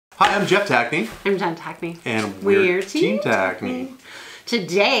Hi, I'm Jeff Tackney. I'm Jen Tackney. And we're Team Tackney.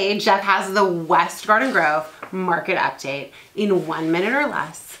 Today, Jeff has the West Garden Grove market update in 1 minute or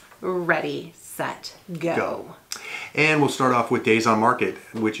less. Ready, set, go. And we'll start off with days on market,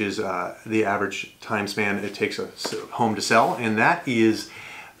 which is the average time span it takes a home to sell. And that is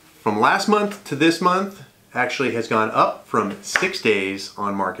from last month to this month, actually has gone up from 6 days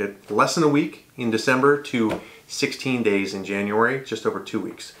on market, less than a week in December, to 16 days in January, just over 2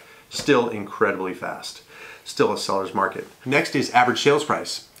 weeks. Still incredibly fast. Still a seller's market. Next is average sales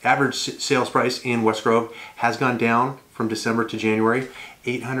price. Average sales price in West Grove has gone down from December to January,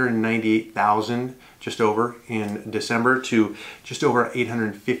 $898,000 just over in December to just over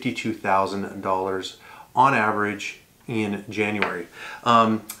 $852,000 on average in January.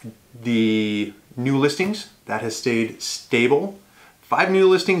 The new listings, that has stayed stable. 5 new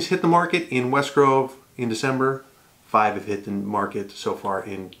listings hit the market in West Grove in December. 5 have hit the market so far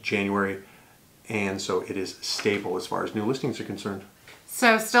in January. And so it is stable as far as new listings are concerned.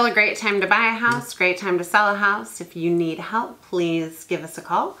 So still a great time to buy a house, great time to sell a house. If you need help, please give us a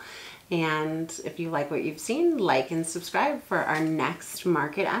call. And if you like what you've seen, like and subscribe for our next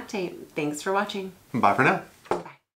market update. Thanks for watching. Bye for now.